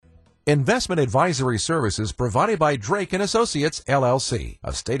Investment advisory services provided by Drake & Associates, LLC,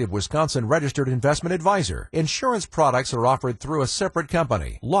 a state of Wisconsin registered investment advisor. Insurance products are offered through a separate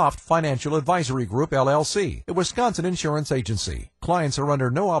company, Loft Financial Advisory Group, LLC, a Wisconsin insurance agency. Clients are under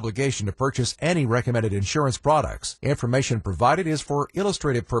no obligation to purchase any recommended insurance products. Information provided is for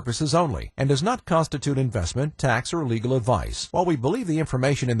illustrative purposes only and does not constitute investment, tax, or legal advice. While we believe the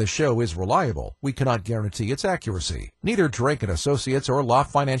information in the show is reliable, we cannot guarantee its accuracy. Neither Drake & Associates or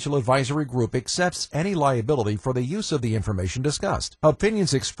Loft Financial Advisory Group accepts any liability for the use of the information discussed.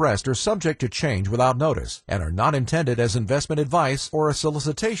 Opinions expressed are subject to change without notice and are not intended as investment advice or a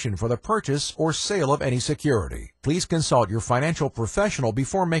solicitation for the purchase or sale of any security. Please consult your financial professional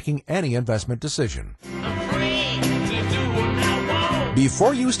before making any investment decision.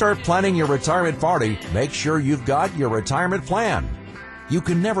 Before you start planning your retirement party, make sure you've got your retirement plan. You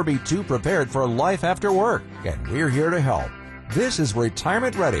can never be too prepared for life after work, and we're here to help. This is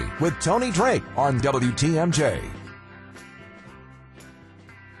Retirement Ready with Tony Drake on WTMJ.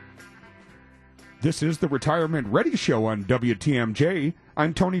 This is the Retirement Ready Show on WTMJ.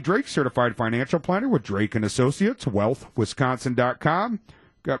 I'm Tony Drake, Certified Financial Planner with Drake & Associates, WealthWisconsin.com.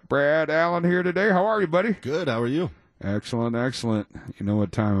 Got Brad Allen here today. How are you, buddy? Good. How are you? Excellent, excellent. You know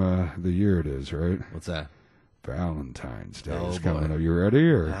what time of the year it is, right? What's that? Valentine's Day is boy. coming up. You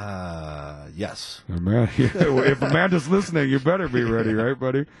ready? Or yes. If Amanda's listening, you better be ready, right,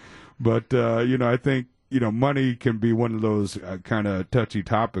 buddy? But, I think, money can be one of those kind of touchy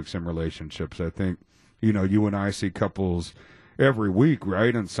topics in relationships. I think, you and I see couples every week,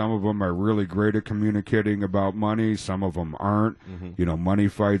 right? And some of them are really great at communicating about money. Some of them aren't. Mm-hmm. Money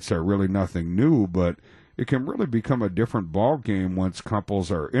fights are really nothing new, but it can really become a different ball game once couples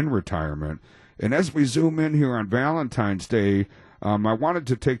are in retirement. And as we zoom in here on Valentine's Day, I wanted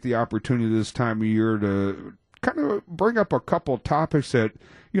to take the opportunity this time of year to kind of bring up a couple topics that,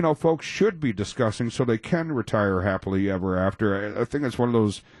 folks should be discussing so they can retire happily ever after. I think it's one of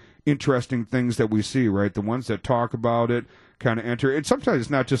those interesting things that we see, right? The ones that talk about it kind of enter. And sometimes it's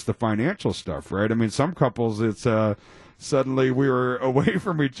not just the financial stuff, right? I mean, some couples, it's suddenly we were away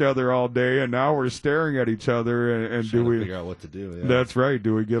from each other all day, and now we're staring at each other, and do we figure out what to do? Yeah. That's right.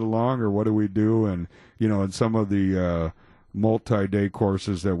 Do we get along, or what do we do? And in some of the multi-day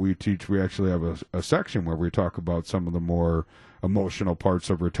courses that we teach, we actually have a section where we talk about some of the more emotional parts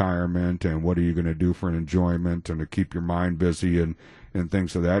of retirement and what are you going to do for an enjoyment and to keep your mind busy and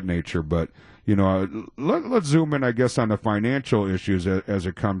things of that nature. But let's zoom in, I guess, on the financial issues as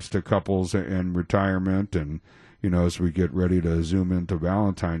it comes to couples and retirement, and as we get ready to zoom into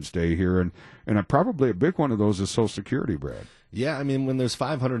Valentine's Day here. And probably a big one of those is Social Security, Brad. Yeah, I mean, when there's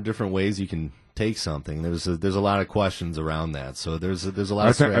 500 different ways you can take something, there's a lot of questions around that. So there's a lot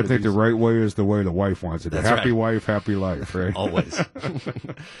of strategies. I think the right way is the way the wife wants it. That's happy right. Wife, happy life, right? Always.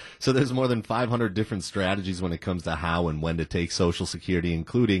 So there's more than 500 different strategies when it comes to how and when to take Social Security,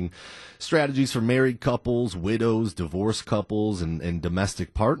 including strategies for married couples, widows, divorced couples, and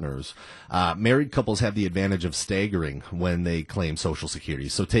domestic partners. Married couples have the advantage of staggering when they claim Social Security.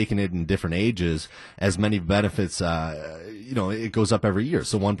 So taking it in different ages, as many benefits, it goes up every year.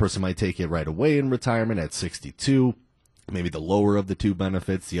 So one person might take it right away in retirement at 62. Maybe the lower of the two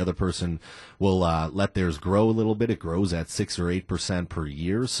benefits. The other person will let theirs grow a little bit. It grows at 6 or 8% per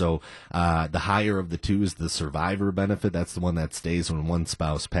year. So the higher of the two is the survivor benefit. That's the one that stays when one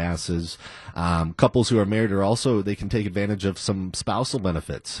spouse passes. Couples who are married they can take advantage of some spousal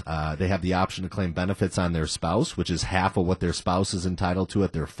benefits. They have the option to claim benefits on their spouse, which is half of what their spouse is entitled to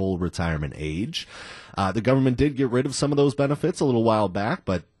at their full retirement age. The government did get rid of some of those benefits a little while back,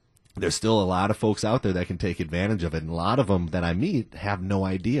 but there's still a lot of folks out there that can take advantage of it, and a lot of them that I meet have no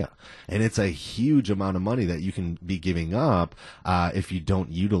idea. And it's a huge amount of money that you can be giving up if you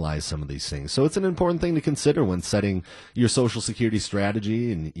don't utilize some of these things. So it's an important thing to consider when setting your Social Security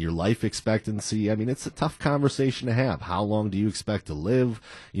strategy and your life expectancy. I mean, it's a tough conversation to have. How long do you expect to live?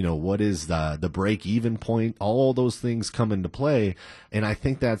 What is the break-even point? All those things come into play, and I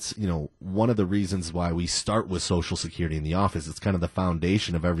think that's one of the reasons why we start with Social Security in the office. It's kind of the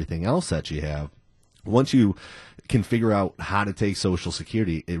foundation of everything else that you have. Once you can figure out how to take Social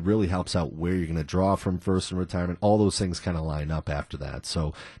Security, it really helps out where you're going to draw from first in retirement. All those things kind of line up after that.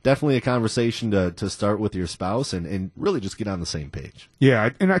 So definitely a conversation to start with your spouse and really just get on the same page. Yeah,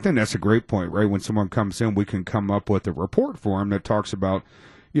 and I think that's a great point, right? When someone comes in, we can come up with a report for them that talks about,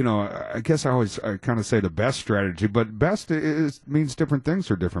 I guess I kind of say the best strategy, but best means different things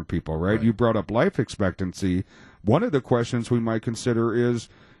for different people, right? You brought up life expectancy. One of the questions we might consider is,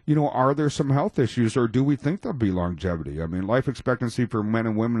 are there some health issues, or do we think there'll be longevity? I mean, life expectancy for men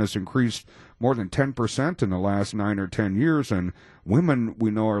and women has increased more than 10% in the last 9 or 10 years, and women,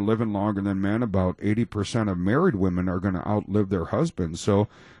 we know, are living longer than men. About 80% of married women are going to outlive their husbands. So,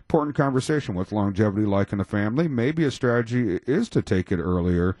 important conversation with longevity like in the family. Maybe a strategy is to take it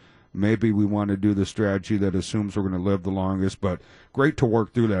earlier. Maybe we want to do the strategy that assumes we're going to live the longest, but great to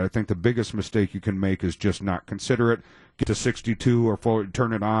work through that. I think the biggest mistake you can make is just not consider it. Get to 62 or forward,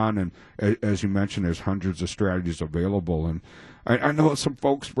 turn it on, and as you mentioned, there's hundreds of strategies available. And I know some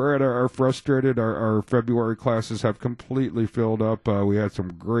folks, Brad, are frustrated. Our February classes have completely filled up. We had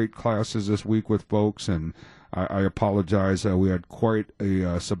some great classes this week with folks, and I apologize. We had quite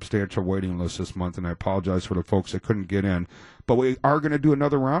a substantial waiting list this month, and I apologize for the folks that couldn't get in. But we are going to do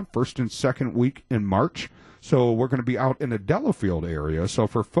another round, first and second week in March. So we're going to be out in the Delafield area. So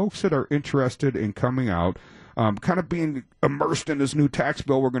for folks that are interested in coming out, kind of being immersed in this new tax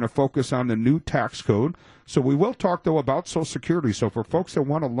bill, we're going to focus on the new tax code. So we will talk, though, about Social Security. So for folks that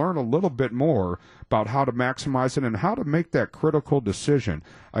want to learn a little bit more about how to maximize it and how to make that critical decision,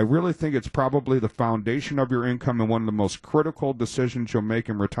 I really think it's probably the foundation of your income and one of the most critical decisions you'll make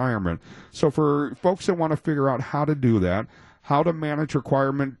in retirement. So for folks that want to figure out how to do that, how to manage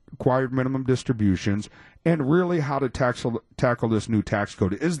required minimum distributions, and really how to tackle this new tax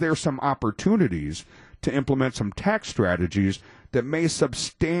code, is there some opportunities to implement some tax strategies that may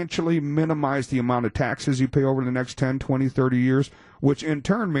substantially minimize the amount of taxes you pay over the next 10, 20, 30 years, which in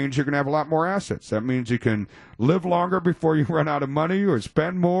turn means you're going to have a lot more assets. That means you can live longer before you run out of money, or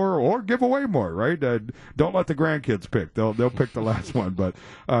spend more, or give away more, right? Don't let the grandkids pick. They'll pick the last one. But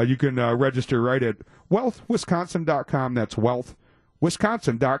you can register right at wealthwisconsin.com. That's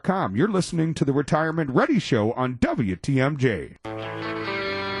wealthwisconsin.com. You're listening to the Retirement Ready Show on WTMJ.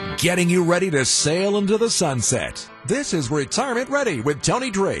 Getting you ready to sail into the sunset. This is Retirement Ready with Tony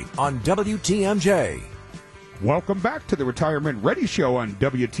Drake on WTMJ. Welcome back to the Retirement Ready Show on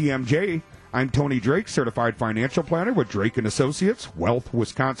WTMJ. I'm Tony Drake, certified financial planner with Drake & Associates,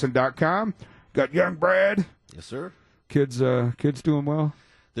 wealthwisconsin.com. Got young Brad. Yes, sir. Kids doing well?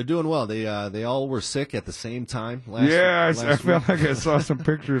 They're doing well. They all were sick at the same time last I felt like I saw some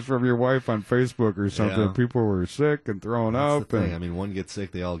pictures from your wife on Facebook or something. Yeah. People were sick and throwing That's up. the thing. And I mean, one gets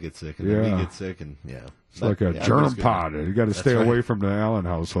sick, they all get sick, and then we get sick, and it's like a germ pod. You got to stay away from the Allen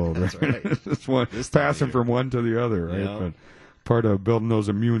household. That's right. It's one passing from one to the other, right? Yeah. But part of building those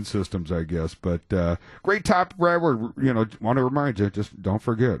immune systems, I guess. But great topic, Brad. Want to remind you, just don't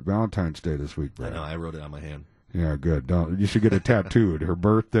forget Valentine's Day this week, Brad. I know. I wrote it on my hand. Yeah, good. You should get it tattooed. Her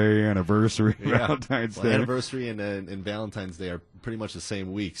birthday, anniversary, Valentine's Day. Anniversary and Valentine's Day are pretty much the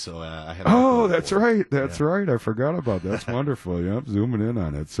same week, so I had. That's right. That's right. I forgot about that. That's wonderful. Yep, zooming in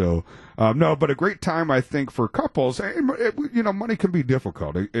on it. So, no, but a great time, I think, for couples. Money can be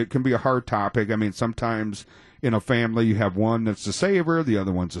difficult. It can be a hard topic. I mean, sometimes in a family, you have one that's a saver, the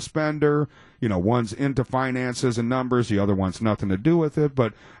other one's a spender. One's into finances and numbers, the other one's nothing to do with it.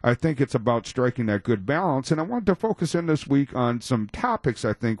 But I think it's about striking that good balance. And I want to focus in this week on some topics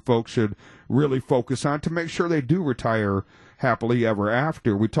I think folks should really focus on to make sure they do retire happily ever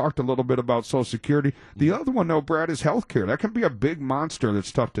after. We talked a little bit about Social Security. The other one, though, Brad, is healthcare. That can be a big monster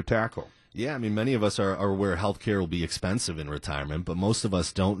that's tough to tackle. Yeah, I mean, many of us are aware healthcare will be expensive in retirement, but most of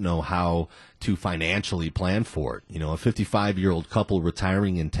us don't know how to financially plan for it. A 55-year-old couple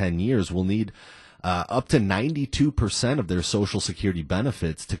retiring in 10 years will need up to 92% of their Social Security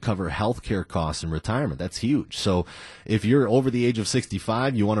benefits to cover healthcare costs in retirement. That's huge. So if you're over the age of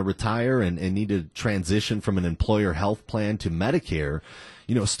 65, you want to retire and need to transition from an employer health plan to Medicare,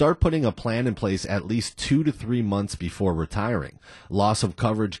 start putting a plan in place at least 2 to 3 months before retiring. Loss of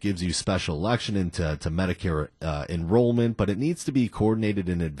coverage gives you special election into Medicare enrollment, but it needs to be coordinated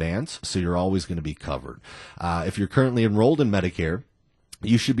in advance, so you're always going to be covered. If you're currently enrolled in Medicare,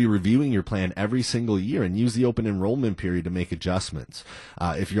 you should be reviewing your plan every single year and use the open enrollment period to make adjustments.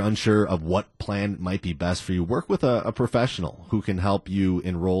 If you're unsure of what plan might be best for you, work with a professional who can help you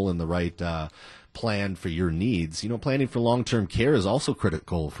enroll in the right plan for your needs. Planning for long-term care is also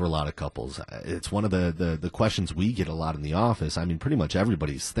critical for a lot of couples. It's one of the questions we get a lot in the office. I mean, pretty much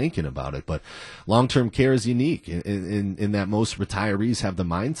everybody's thinking about it, but long-term care is unique in that most retirees have the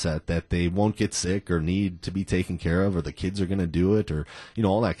mindset that they won't get sick or need to be taken care of, or the kids are going to do it, or,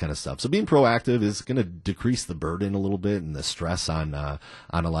 all that kind of stuff. So being proactive is going to decrease the burden a little bit and the stress on a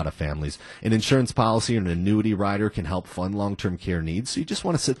lot of families. An insurance policy or an annuity rider can help fund long-term care needs. So you just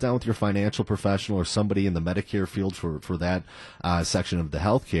want to sit down with your financial professional or somebody in the Medicare field for that section of the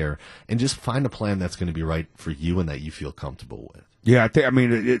healthcare and just find a plan that's going to be right for you and that you feel comfortable with. Yeah, I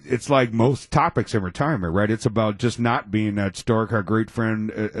mean, it's like most topics in retirement, right? It's about just not being that stoic. Our great friend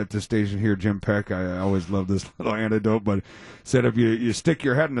at the station here, Jim Peck, I always love this little anecdote, but said if you stick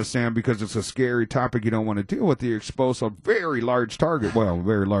your head in the sand because it's a scary topic you don't want to deal with, you expose a very large target. Well,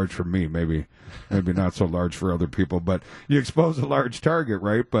 very large for me, maybe not so large for other people, but you expose a large target,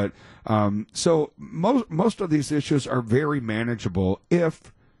 right? But so most of these issues are very manageable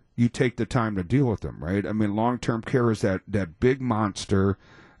if you take the time to deal with them, right? I mean, long-term care is that big monster.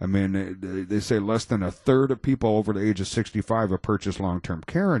 I mean, they say less than a third of people over the age of 65 have purchased long-term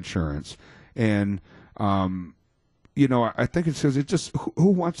care insurance. And, I think it's because it just,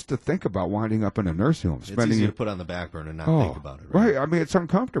 who wants to think about winding up in a nursing home? It's easy to put on the back burner and not think about it, right? I mean, it's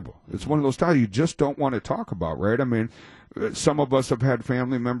uncomfortable. It's one of those times you just don't want to talk about, right? I mean, some of us have had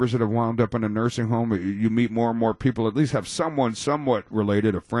family members that have wound up in a nursing home. You meet more and more people, at least have someone somewhat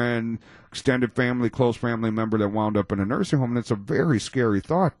related, a friend, extended family, close family member that wound up in a nursing home, and it's a very scary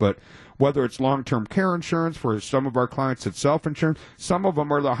thought. But whether it's long-term care insurance, for some of our clients it's self-insurance, some of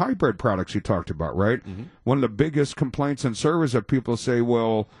them are the hybrid products you talked about, right? Mm-hmm. One of the biggest complaints in service that people say,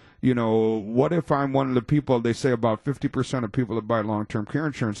 well, what if I'm one of the people, they say about 50% of people that buy long-term care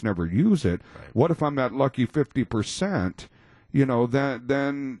insurance never use it. Right. What if I'm that lucky 50%?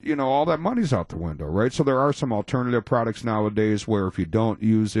 Then all that money's out the window, right? So there are some alternative products nowadays where if you don't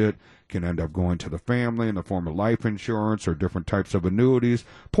use it, it can end up going to the family in the form of life insurance or different types of annuities.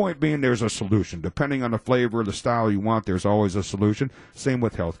 Point being, there's a solution. Depending on the flavor, the style you want, there's always a solution. Same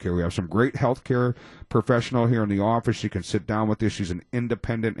with healthcare. We have some great healthcare professional here in the office. She can sit down with you. She's an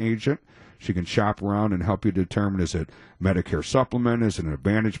independent agent. She can shop around and help you determine, is it Medicare supplement, is it an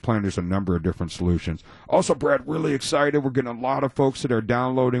Advantage plan? There's a number of different solutions. Also, Brad, really excited. We're getting a lot of folks that are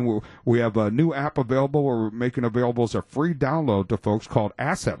downloading. We have a new app available where we're making available as a free download to folks called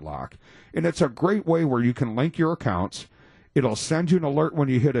Asset Lock. And it's a great way where you can link your accounts. It'll send you an alert when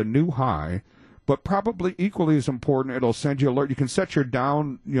you hit a new high. But probably equally as important, it'll send you an alert. You can set your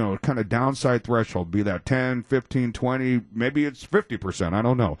kind of downside threshold, be that 10, 15, 20, maybe it's 50%, I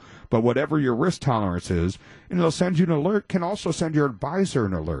don't know. But whatever your risk tolerance is, and it'll send you an alert, can also send your advisor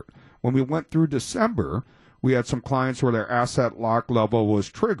an alert. When we went through December, we had some clients where their asset lock level was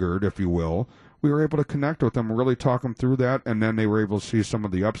triggered, if you will. We were able to connect with them and really talk them through that, and then they were able to see some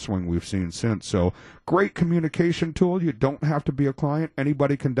of the upswing we've seen since. So great communication tool. You don't have to be a client.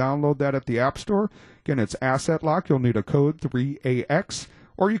 Anybody can download that at the App Store. Again, it's Asset Lock. You'll need a code 3AX,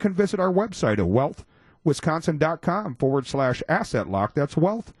 or you can visit our website at wealthwisconsin.com/asset lock. That's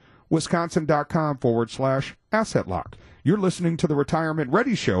wealthwisconsin.com/asset lock. You're listening to the Retirement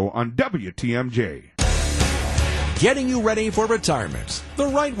Ready Show on WTMJ. Getting you ready for retirement the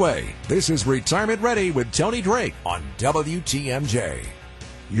right way. This is Retirement Ready with Tony Drake on WTMJ.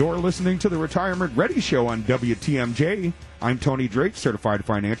 You're listening to the Retirement Ready Show on WTMJ. I'm Tony Drake, certified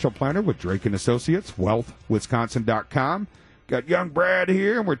financial planner with Drake & Associates, wealthwisconsin.com. Got young Brad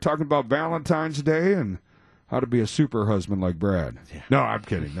here, and we're talking about Valentine's Day and how to be a super husband like Brad. Yeah. No, I'm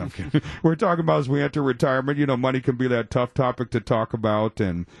kidding. We're talking about as we enter retirement, money can be that tough topic to talk about,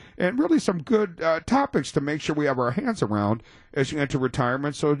 and really some good topics to make sure we have our hands around as you enter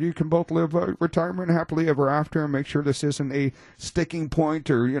retirement, so you can both live retirement happily ever after and make sure this isn't a sticking point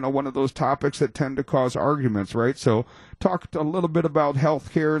or, one of those topics that tend to cause arguments, right? So talked a little bit about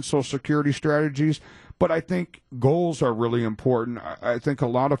health care and Social Security strategies, but I think goals are really important. I think a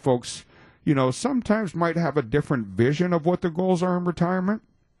lot of folks sometimes might have a different vision of what the goals are in retirement.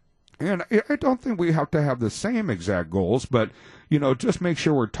 And I don't think we have to have the same exact goals, but, just make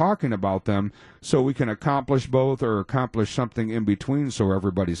sure we're talking about them so we can accomplish both or accomplish something in between so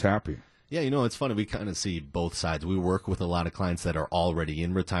everybody's happy. Yeah, it's funny. We kind of see both sides. We work with a lot of clients that are already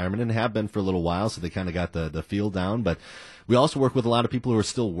in retirement and have been for a little while, so they kind of got the feel down. But we also work with a lot of people who are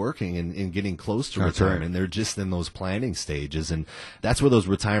still working and getting close to retirement. Right. They're just in those planning stages, and that's where those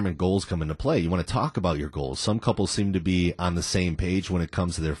retirement goals come into play. You want to talk about your goals. Some couples seem to be on the same page when it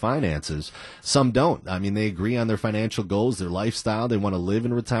comes to their finances. Some don't. I mean, they agree on their financial goals, their lifestyle. They want to live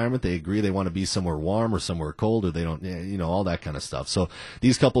in retirement. They agree they want to be somewhere warm or somewhere cold, or they don't, all that kind of stuff. So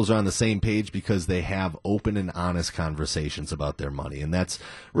these couples are on the same page because they have open and honest conversations about their money. And that's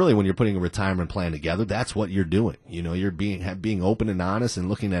really, when you're putting a retirement plan together, that's what you're doing. You're being open and honest and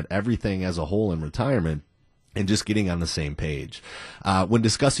looking at everything as a whole in retirement and just getting on the same page. When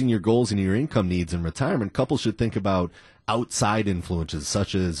discussing your goals and your income needs in retirement, couples should think about outside influences,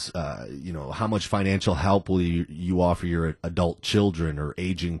 such as, how much financial help will you offer your adult children or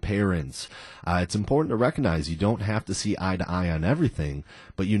aging parents. It's important to recognize you don't have to see eye to eye on everything,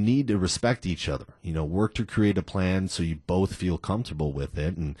 but you need to respect each other. Work to create a plan so you both feel comfortable with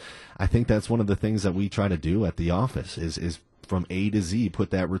it. And I think that's one of the things that we try to do at the office is from A to Z,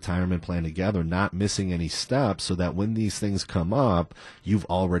 put that retirement plan together, not missing any steps, so that when these things come up, you've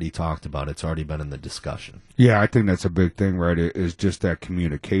already talked about it. It's already been in the discussion. Yeah, I think that's a big thing, right? Is just that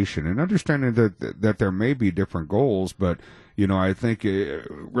communication and understanding that there may be different goals, but I think it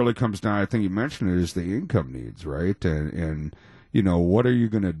really comes down. I think you mentioned it is the income needs, right? And what are you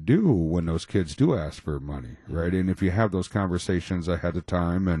going to do when those kids do ask for money, right? And if you have those conversations ahead of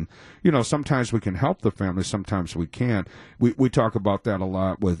time, and, sometimes we can help the family, sometimes we can't. We talk about that a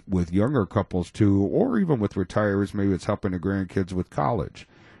lot with younger couples, too, or even with retirees. Maybe it's helping the grandkids with college,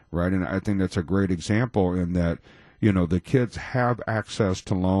 right? And I think that's a great example in that, the kids have access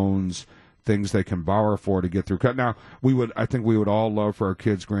to loans, things they can borrow for to get through. Now, I think we would all love for our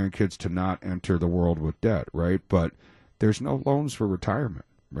kids, grandkids to not enter the world with debt, right? But there's no loans for retirement,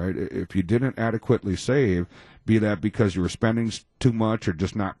 right? If you didn't adequately save, be that because you were spending too much or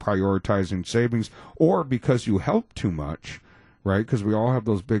just not prioritizing savings, or because you helped too much, right? Because we all have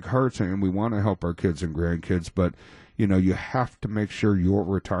those big hearts and we want to help our kids and grandkids, but you have to make sure your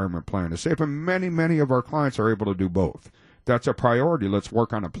retirement plan is safe. And many, many of our clients are able to do both. That's a priority. Let's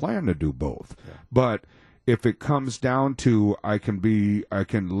work on a plan to do both. Yeah. But if it comes down to I can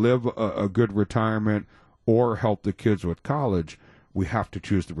live a good retirement or help the kids with college, we have to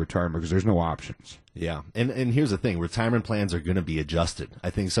choose the retirement because there's no options. Yeah, and here's the thing. Retirement plans are going to be adjusted.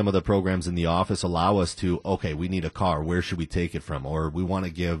 I think some of the programs in the office allow us to, okay, we need a car. Where should we take it from? Or we want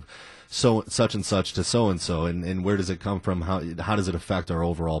to give such and such to so-and-so, and where does it come from? How does it affect our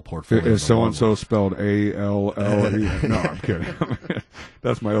overall portfolio? Is so-and-so spelled A-L-L-E? No, I'm kidding.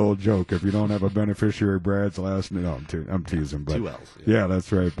 That's my old joke. If you don't have a beneficiary, Brad's last name. No, I'm teasing. But, 2 L's. Yeah,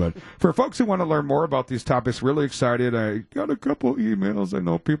 that's right. But for folks who want to learn more about these topics, really excited. I got a couple emails. I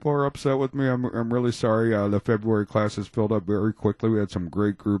know people are upset with me. I'm really sorry. The February classes filled up very quickly. We had some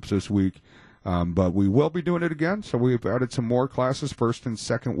great groups this week. But we will be doing it again, so we've added some more classes, first and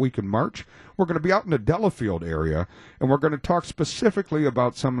second week in March. We're going to be out in the Delafield area, and we're going to talk specifically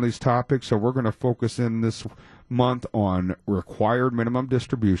about some of these topics. So we're going to focus in this month on required minimum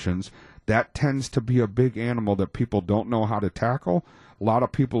distributions. That tends to be a big animal that people don't know how to tackle. A lot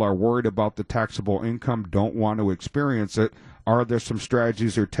of people are worried about the taxable income, don't want to experience it. Are there some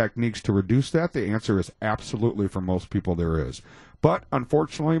strategies or techniques to reduce that? The answer is absolutely, for most people there is. But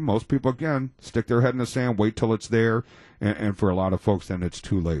unfortunately, most people, again, stick their head in the sand, wait till it's there, and for a lot of folks, then it's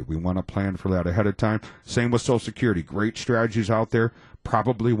too late. We want to plan for that ahead of time. Same with Social Security. Great strategies out there.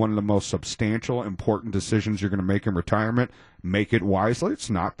 Probably one of the most substantial, important decisions you're going to make in retirement. Make it wisely. It's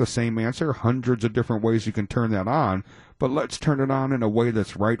not the same answer. Hundreds of different ways you can turn that on. But let's turn it on in a way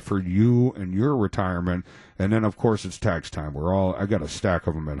that's right for you and your retirement. And then, of course, it's tax time. I got a stack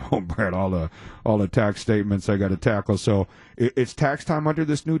of them at home, Brad. All the tax statements I got to tackle. So it's tax time under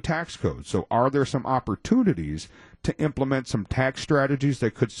this new tax code. So are there some opportunities to implement some tax strategies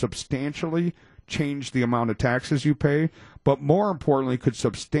that could substantially change the amount of taxes you pay, but more importantly, could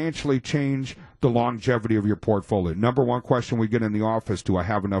substantially change the longevity of your portfolio? Number one question we get in the office: do I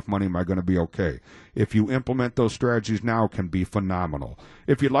have enough money? Am I going to be okay? If you implement those strategies now, can be phenomenal.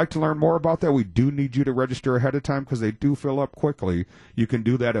 If you'd like to learn more about that, we do need you to register ahead of time because they do fill up quickly. You can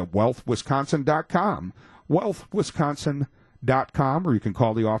do that at wealthwisconsin.com, wealthwisconsin.com, or you can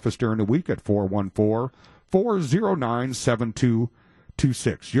call the office during the week at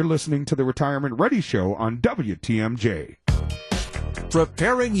 414-409-7226. You're listening to the Retirement Ready Show on WTMJ.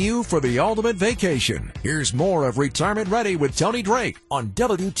 Preparing you for the ultimate vacation. Here's more of Retirement Ready with Tony Drake on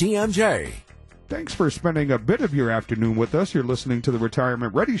WTMJ. Thanks for spending a bit of your afternoon with us. You're listening to the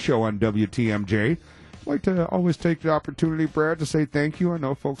Retirement Ready Show on WTMJ. I'd like to always take the opportunity, Brad, to say thank you. I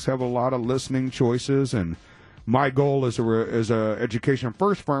know folks have a lot of listening choices, and my goal as a education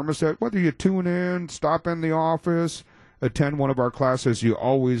first firm is that whether you tune in, stop in the office, attend one of our classes, you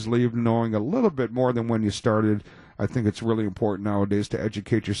always leave knowing a little bit more than when you started. I think it's really important nowadays to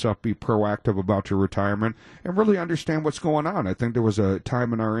educate yourself, be proactive about your retirement, and really understand what's going on. I think there was a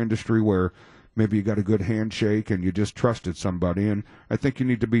time in our industry where maybe you got a good handshake and you just trusted somebody, and I think you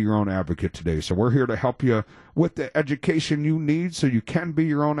need to be your own advocate today. So we're here to help you with the education you need so you can be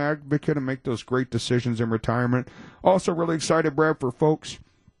your own advocate and make those great decisions in retirement. Also really excited, Brad, for folks,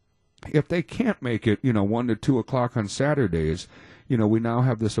 if they can't make it, 1 to 2 o'clock on Saturdays, we now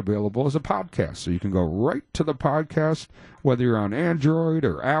have this available as a podcast. So you can go right to the podcast, whether you're on Android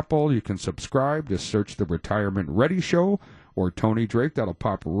or Apple. You can subscribe. Just search the Retirement Ready Show or Tony Drake. That'll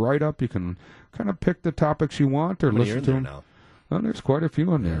pop right up. You can kind of pick the topics you want or listen to them. Now? Oh, there's quite a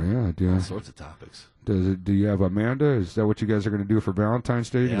few in there. Yeah, all sorts of topics. Do you have Amanda? Is that what you guys are going to do for Valentine's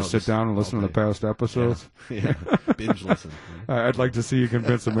Day? You just sit down and listen to the past episodes? Yeah, binge listen. I'd like to see you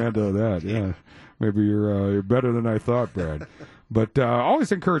convince Amanda of that, yeah. Maybe you're better than I thought, Brad. But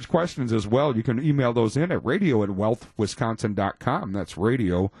always encourage questions as well. You can email those in at radio@wealthwisconsin.com. That's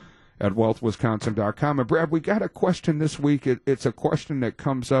radio@wealthwisconsin.com. And Brad, we got a question this week. It's a question that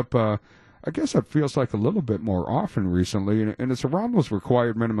comes up, I guess it feels like a little bit more often recently, and it's around those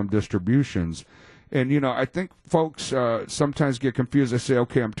required minimum distributions. And, I think folks sometimes get confused. They say,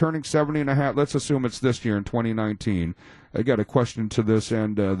 okay, I'm turning 70 and a half. Let's assume it's this year in 2019. I got a question to this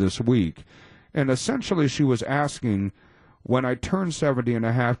end this week. And essentially she was asking, when I turn 70 and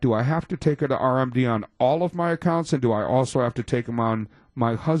a half, do I have to take it to RMD on all of my accounts, and do I also have to take them on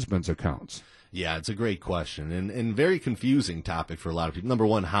my husband's accounts? Yeah, it's a great question and very confusing topic for a lot of people. Number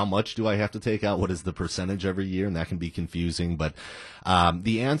one, how much do I have to take out? What is the percentage every year? And that can be confusing. But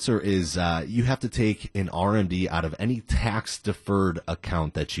the answer is you have to take an RMD out of any tax-deferred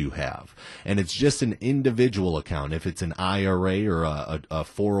account that you have. And it's just an individual account. If it's an IRA or a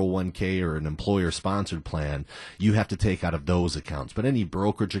 401k or an employer-sponsored plan, you have to take out of those accounts. But any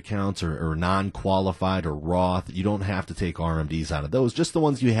brokerage accounts or non-qualified or Roth, you don't have to take RMDs out of those. Just the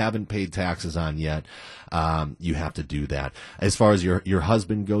ones you haven't paid taxes on yet, you have to do that. As far as your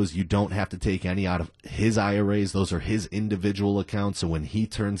husband goes, you don't have to take any out of his IRAs. Those are his individual accounts. So when he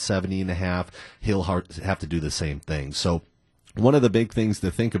turns 70 and a half, he'll have to do the same thing. So one of the big things to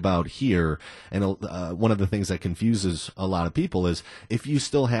think about here, and one of the things that confuses a lot of people, is if you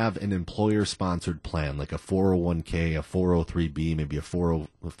still have an employer-sponsored plan, like a 401k, a 403b, maybe a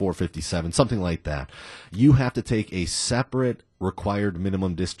 457, something like that, you have to take a separate required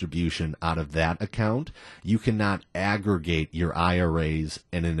minimum distribution out of that account. You cannot aggregate your IRAs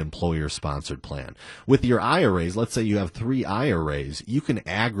and an employer-sponsored plan. With your IRAs, let's say you have 3 IRAs, you can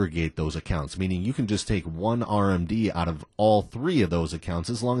aggregate those accounts, meaning you can just take one RMD out of all 3 of those accounts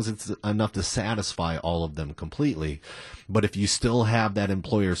as long as it's enough to satisfy all of them completely. But if you still have that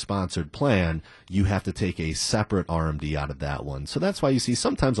employer-sponsored plan, you have to take a separate RMD out of that one. So that's why you see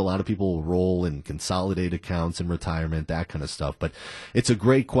sometimes a lot of people will roll in consolidate accounts in retirement, that kind of stuff. But it's a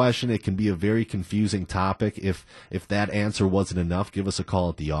great question. It can be a very confusing topic. If that answer wasn't enough, give us a call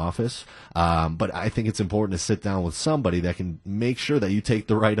at the office. But I think it's important to sit down with somebody that can make sure that you take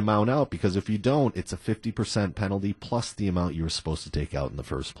the right amount out, because if you don't, it's a 50% penalty plus the amount you were supposed to take out in the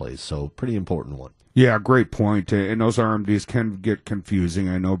first place. So pretty important one. Yeah, great point. And those RMDs can get confusing.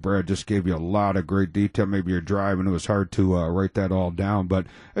 I know Brad just gave you a lot of great detail. Maybe you're driving. It was hard to write that all down. But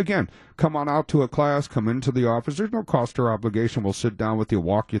again, come on out to a class, come into the office. There's no cost or obligation. We'll sit down with you,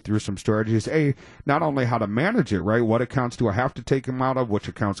 walk you through some strategies. Not only how to manage it, right? What accounts do I have to take them out of? Which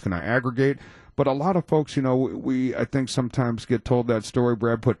accounts can I aggregate? But a lot of folks, I think sometimes get told that story,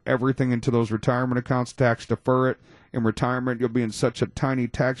 Brad, put everything into those retirement accounts, tax defer it. In retirement, you'll be in such a tiny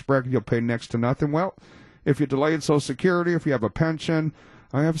tax bracket, you'll pay next to nothing. Well, if you delayed Social Security, if you have a pension,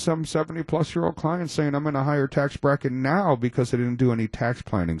 I have some 70-plus-year-old clients saying I'm in a higher tax bracket now because they didn't do any tax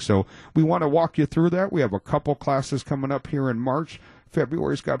planning. So we want to walk you through that. We have a couple classes coming up here in March.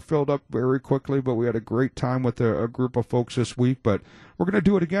 February's got filled up very quickly, but we had a great time with a group of folks this week. But we're going to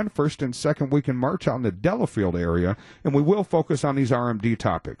do it again first and second week in March out in the Delafield area, and we will focus on these RMD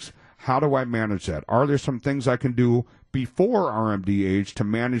topics. How do I manage that? Are there some things I can do before RMD age to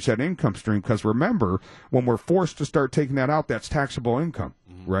manage that income stream? Because remember, when we're forced to start taking that out, that's taxable income,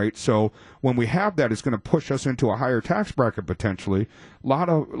 right? So when we have that, it's going to push us into a higher tax bracket potentially. A lot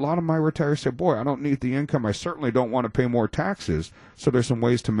of my retirees say, boy, I don't need the income. I certainly don't want to pay more taxes. So there's some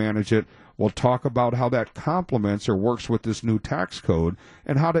ways to manage it. We'll talk about how that complements or works with this new tax code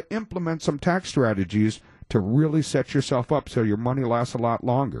and how to implement some tax strategies to really set yourself up so your money lasts a lot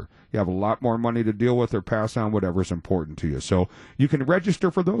longer. You have a lot more money to deal with or pass on whatever's important to you. So you can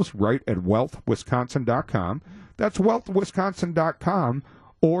register for those right at wealthwisconsin.com. That's wealthwisconsin.com.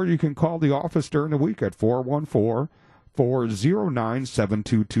 Or you can call the office during the week at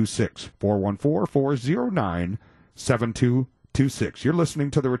 414-409-7226. 414-409-7226. You're listening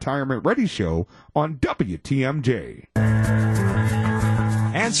to the Retirement Ready Show on WTMJ.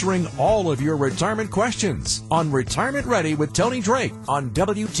 Answering all of your retirement questions on Retirement Ready with Tony Drake on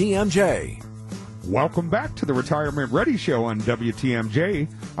WTMJ. Welcome back to the Retirement Ready Show on WTMJ.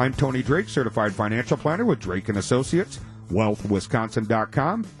 I'm Tony Drake, Certified Financial Planner with Drake & Associates,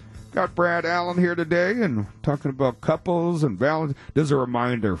 wealthwisconsin.com. Got Brad Allen here today and talking about couples and Valentine's. This is a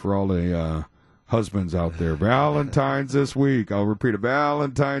reminder for all the husbands out there. Valentine's this week. I'll repeat it.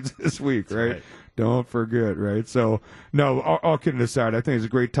 Valentine's this week, right? Don't forget, right? So, no, all kidding aside, I think it's a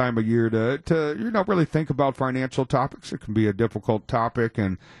great time of year to really think about financial topics. It can be a difficult topic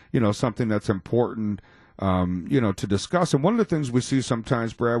and, something that's important to discuss. And one of the things we see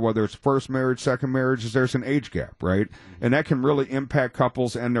sometimes, Brad, whether it's first marriage, second marriage, is there's an age gap, right? And that can really impact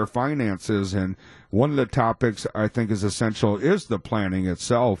couples and their finances. And one of the topics I think is essential is the planning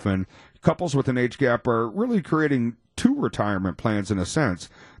itself. And couples with an age gap are really creating two retirement plans in a sense.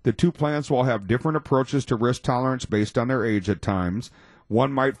 The two plans will have different approaches to risk tolerance based on their age at times.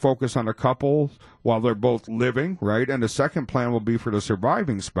 One might focus on a couple while they're both living, right? And the second plan will be for the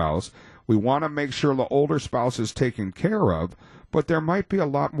surviving spouse. We want to make sure the older spouse is taken care of, but there might be a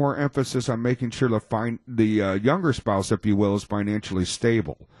lot more emphasis on making sure the younger spouse, if you will, is financially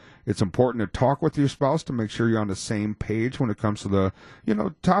stable. It's important to talk with your spouse to make sure you're on the same page when it comes to the,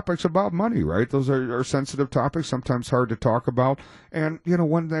 topics about money, right? Those are sensitive topics, sometimes hard to talk about. And,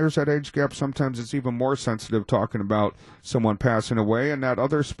 when there's that age gap, sometimes it's even more sensitive talking about someone passing away, and that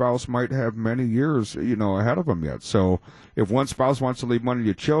other spouse might have many years, ahead of them yet. So if one spouse wants to leave money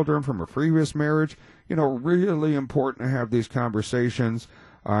to children from a previous marriage, really important to have these conversations.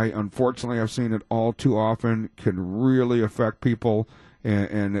 Unfortunately, I've seen it all too often, can really affect people.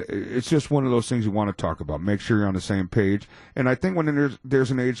 And it's just one of those things you want to talk about. Make sure you're on the same page. And I think when there's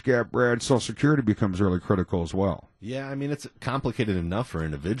an age gap, Brad, Social Security becomes really critical as well. Yeah, I mean, it's complicated enough for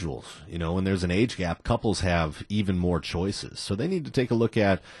individuals. When there's an age gap, couples have even more choices. So they need to take a look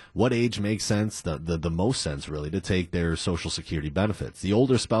at what age makes sense, the most sense, really, to take their Social Security benefits. The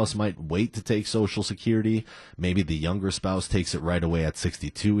older spouse might wait to take Social Security. Maybe the younger spouse takes it right away at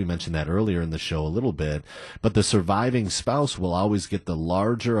 62. We mentioned that earlier in the show a little bit. But the surviving spouse will always get the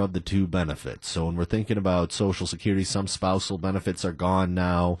larger of the two benefits. So when we're thinking about Social Security, some spousal benefits are gone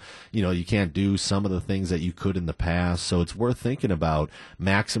now. You can't do some of the things that you could in the past. So it's worth thinking about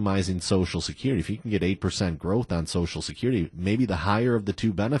maximizing Social Security. If you can get 8% growth on Social Security, maybe the higher of the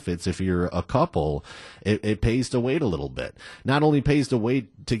two benefits, if you're a couple, it pays to wait a little bit. Not only pays to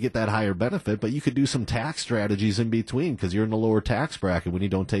wait to get that higher benefit, but you could do some tax strategies in between because you're in the lower tax bracket when you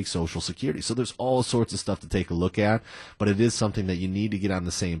don't take Social Security. So there's all sorts of stuff to take a look at, but it is something that you need to get on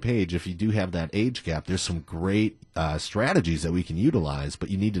the same page. If you do have that age gap, there's some great strategies that we can utilize, but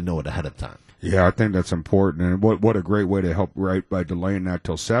you need to know it ahead of time. Yeah, I think that's important. And what a great way to help, right, by delaying that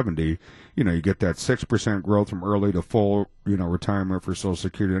till 70. You get that 6% growth from early to full, retirement for Social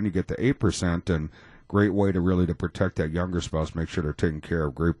Security. Then you get the 8%, and great way to protect that younger spouse, make sure they're taken care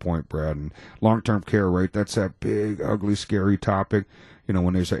of. Great point, Brad. And long-term care, right, that's that big, ugly, scary topic.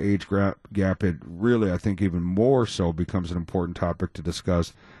 When there's an age gap, it really, I think, even more so becomes an important topic to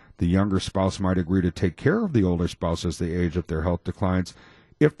discuss. The younger spouse might agree to take care of the older spouse as they age if their health declines.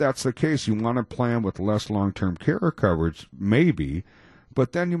 If that's the case, you want to plan with less long-term care coverage, maybe,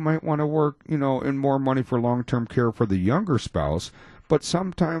 but then you might want to work, in more money for long-term care for the younger spouse. But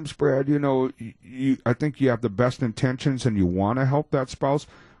sometimes, Brad, I think you have the best intentions and you want to help that spouse,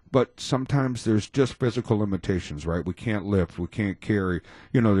 but sometimes there's just physical limitations, right? We can't lift, we can't carry.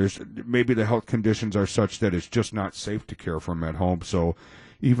 There's maybe the health conditions are such that it's just not safe to care for them at home. So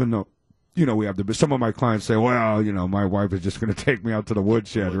even though we have some of my clients say, well, my wife is just going to take me out to the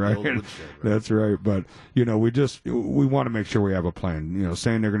woodshed, right? Woodshed, right? That's right. But, we want to make sure we have a plan.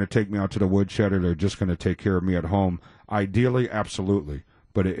 Saying they're going to take me out to the woodshed or they're just going to take care of me at home. Ideally, absolutely.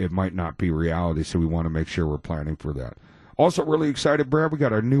 But it might not be reality. So we want to make sure we're planning for that. Also really excited, Brad, we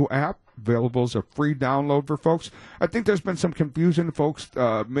got our new app available as a free download for folks. I think there's been some confusion. Folks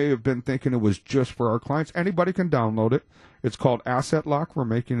may have been thinking it was just for our clients. Anybody can download it. It's called Asset Lock. We're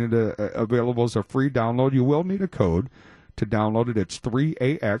making it available as a free download. You will need a code to download it. It's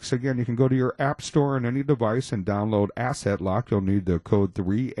 3AX. Again, you can go to your app store on any device and download Asset Lock. You'll need the code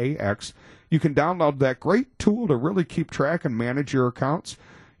 3AX. You can download that great tool to really keep track and manage your accounts.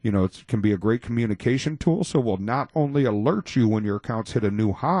 It can be a great communication tool, so it will not only alert you when your accounts hit a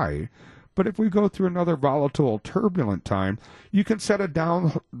new high, but if we go through another volatile, turbulent time, you can set a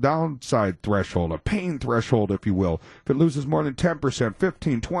downside threshold, a pain threshold, if you will. If it loses more than 10%,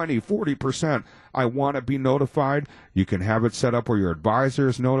 15, 20, 40%, I want to be notified. You can have it set up where your advisor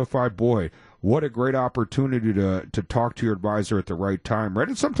is notified. Boy, what a great opportunity to talk to your advisor at the right time, right?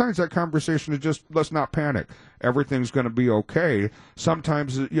 And sometimes that conversation is just, let's not panic. Everything's going to be okay.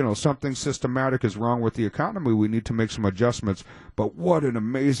 Sometimes, something systematic is wrong with the economy. We need to make some adjustments. But what an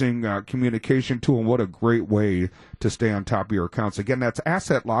amazing communication tool, and what a great way to stay on top of your accounts. Again, that's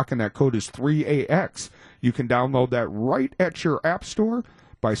Asset Lock, and that code is 3AX. You can download that right at your app store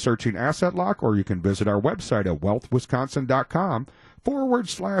by searching Asset Lock, or you can visit our website at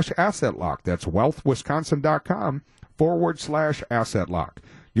wealthwisconsin.com/Asset Lock. That's wealthwisconsin.com/Asset Lock.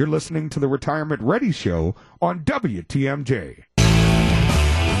 You're listening to the Retirement Ready Show on WTMJ.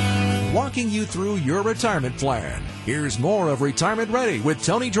 Walking you through your retirement plan. Here's more of Retirement Ready with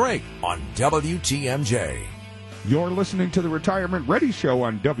Tony Drake on WTMJ. You're listening to the Retirement Ready Show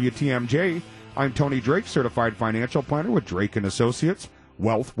on WTMJ. I'm Tony Drake, certified financial planner with Drake & Associates,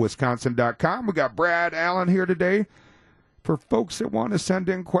 wealthwisconsin.com. We got Brad Allen here today. For folks that want to send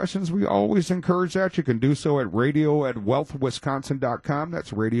in questions, we always encourage that. You can do so at radio@wealthwisconsin.com.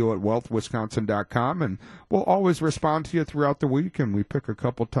 That's radio@wealthwisconsin.com. And we'll always respond to you throughout the week, and we pick a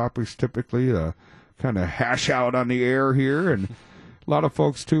couple topics typically to kind of hash out on the air here. And a lot of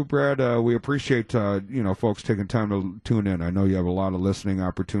folks, too, Brad, we appreciate, folks taking time to tune in. I know you have a lot of listening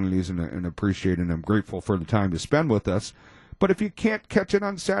opportunities and appreciate it, and I'm grateful for the time to spend with us. But if you can't catch it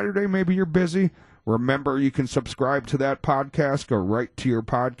on Saturday, maybe you're busy, remember you can subscribe to that podcast. Go right to your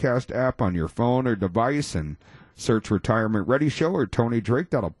podcast app on your phone or device and search Retirement Ready Show or Tony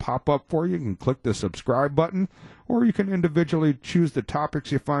Drake. That'll pop up for you. You can click the subscribe button, or you can individually choose the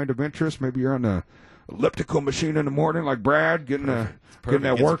topics you find of interest. Maybe you're on the elliptical machine in the morning like Brad, getting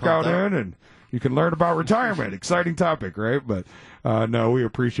that workout in, and you can learn about retirement. Exciting topic, right? But no, we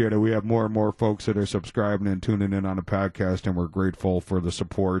appreciate it. We have more and more folks that are subscribing and tuning in on the podcast, and we're grateful for the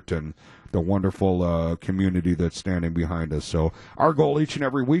support and the wonderful community that's standing behind us. So our goal each and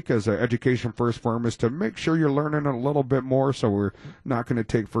every week as an Education First firm is to make sure you're learning a little bit more, so we're not going to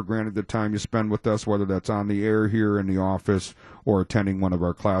take for granted the time you spend with us, whether that's on the air here in the office or attending one of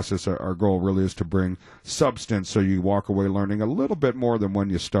our classes. Our goal really is to bring substance so you walk away learning a little bit more than when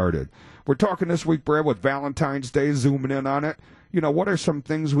you started. We're talking this week, Brad, with Valentine's Day, zooming in on it. What are some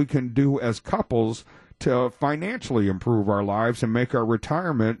things we can do as couples to financially improve our lives and make our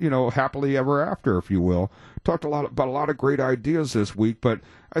retirement, happily ever after, if you will. Talked about a lot of great ideas this week, but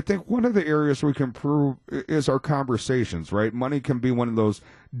I think one of the areas we can improve is our conversations, right? Money can be one of those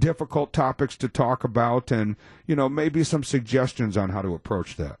difficult topics to talk about, and, maybe some suggestions on how to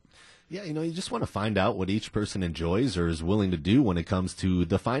approach that. Yeah, you just want to find out what each person enjoys or is willing to do when it comes to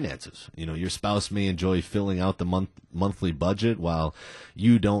the finances. Your spouse may enjoy filling out the monthly budget while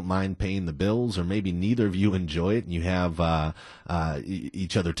you don't mind paying the bills, or maybe neither of you enjoy it and you have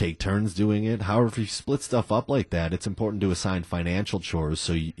each other take turns doing it. However, if you split stuff up like that, it's important to assign financial chores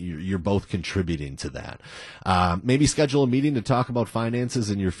so you're both contributing to that. Maybe schedule a meeting to talk about finances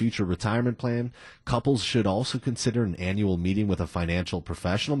and your future retirement plan. Couples should also consider an annual meeting with a financial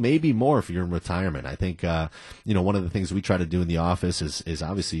professional, maybe more if you're in retirement. I think, one of the things we try to do in the office is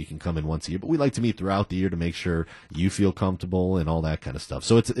obviously you can come in once a year, but we like to meet throughout the year to make sure you feel comfortable and all that kind of stuff.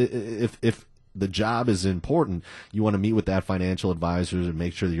 So if the job is important, you want to meet with that financial advisor and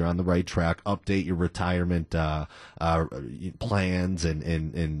make sure that you're on the right track, update your retirement plans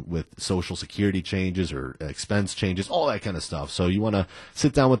and with Social Security changes or expense changes, all that kind of stuff. So you want to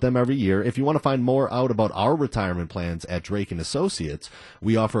sit down with them every year. If you want to find more out about our retirement plans at Drake & Associates,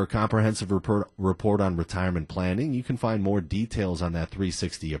 we offer a comprehensive report on retirement planning. You can find more details on that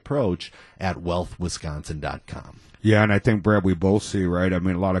 360 approach at wealthwisconsin.com. Yeah, and I think, Brad, we both see, right? I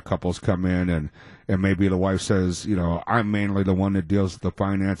mean, a lot of couples come in and maybe the wife says, I'm mainly the one that deals with the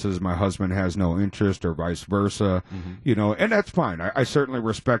finances. My husband has no interest, or vice versa, and that's fine. I certainly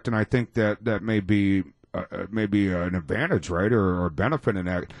respect, and I think that may be an advantage, right, or a benefit in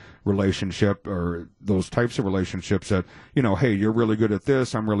that relationship or those types of relationships that, hey, you're really good at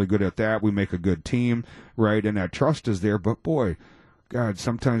this, I'm really good at that, we make a good team, right, and that trust is there. But, boy, God,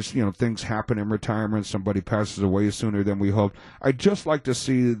 sometimes, things happen in retirement. Somebody passes away sooner than we hoped. I'd just like to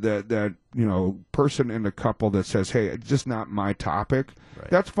see that person in the couple that says, hey, it's just not my topic. Right.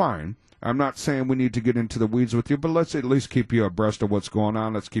 That's fine. I'm not saying we need to get into the weeds with you, but let's at least keep you abreast of what's going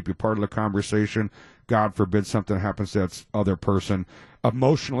on. Let's keep you part of the conversation. God forbid something happens to that other person.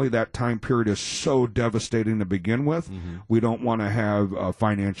 Emotionally, that time period is so devastating to begin with. Mm-hmm. We don't want to have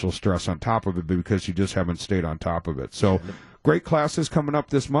financial stress on top of it because you just haven't stayed on top of it. So, great classes coming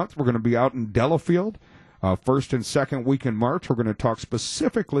up this month. We're going to be out in Delafield, first and second week in March. We're going to talk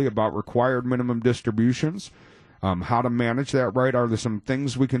specifically about required minimum distributions, how to manage that right. Are there some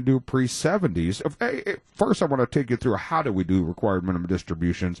things we can do pre-70s? First, I want to take you through how do we do required minimum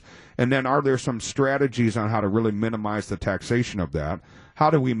distributions, and then are there some strategies on how to really minimize the taxation of that? How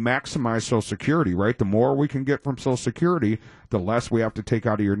do we maximize Social Security, right? The more we can get from Social Security, the less we have to take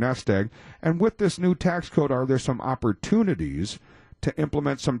out of your nest egg. And with this new tax code, are there some opportunities to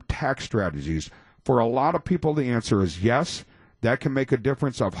implement some tax strategies? For a lot of people, the answer is yes. That can make a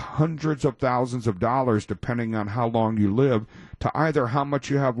difference of hundreds of thousands of dollars depending on how long you live, to either how much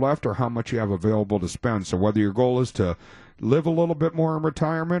you have left or how much you have available to spend. So whether your goal is to live a little bit more in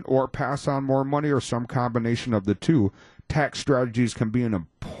retirement or pass on more money or some combination of the two, tax strategies can be an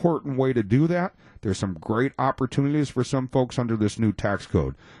important way to do that There's some great opportunities for some folks under this new tax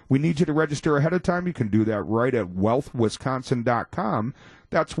code. We need you to register ahead of time. You can do that right at wealthwisconsin.com.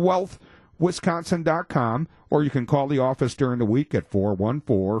 That's wealthwisconsin.com, or you can call the office during the week at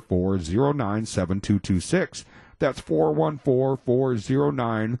 414-409-7226. That's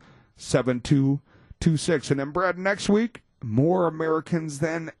 414-409-7226. And then, Brad, next week, more Americans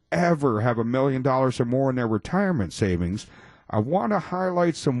than ever have $1 million or more in their retirement savings. I want to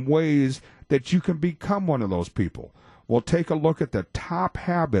highlight some ways that you can become one of those people. We'll take a look at the top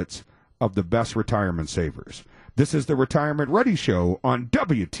habits of the best retirement savers. This is the Retirement Ready Show on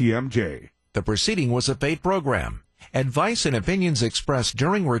WTMJ. The proceeding was a paid program. Advice and opinions expressed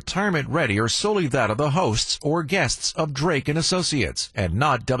during Retirement Ready are solely that of the hosts or guests of Drake & Associates and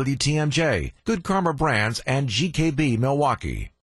not WTMJ, Good Karma Brands, and GKB Milwaukee.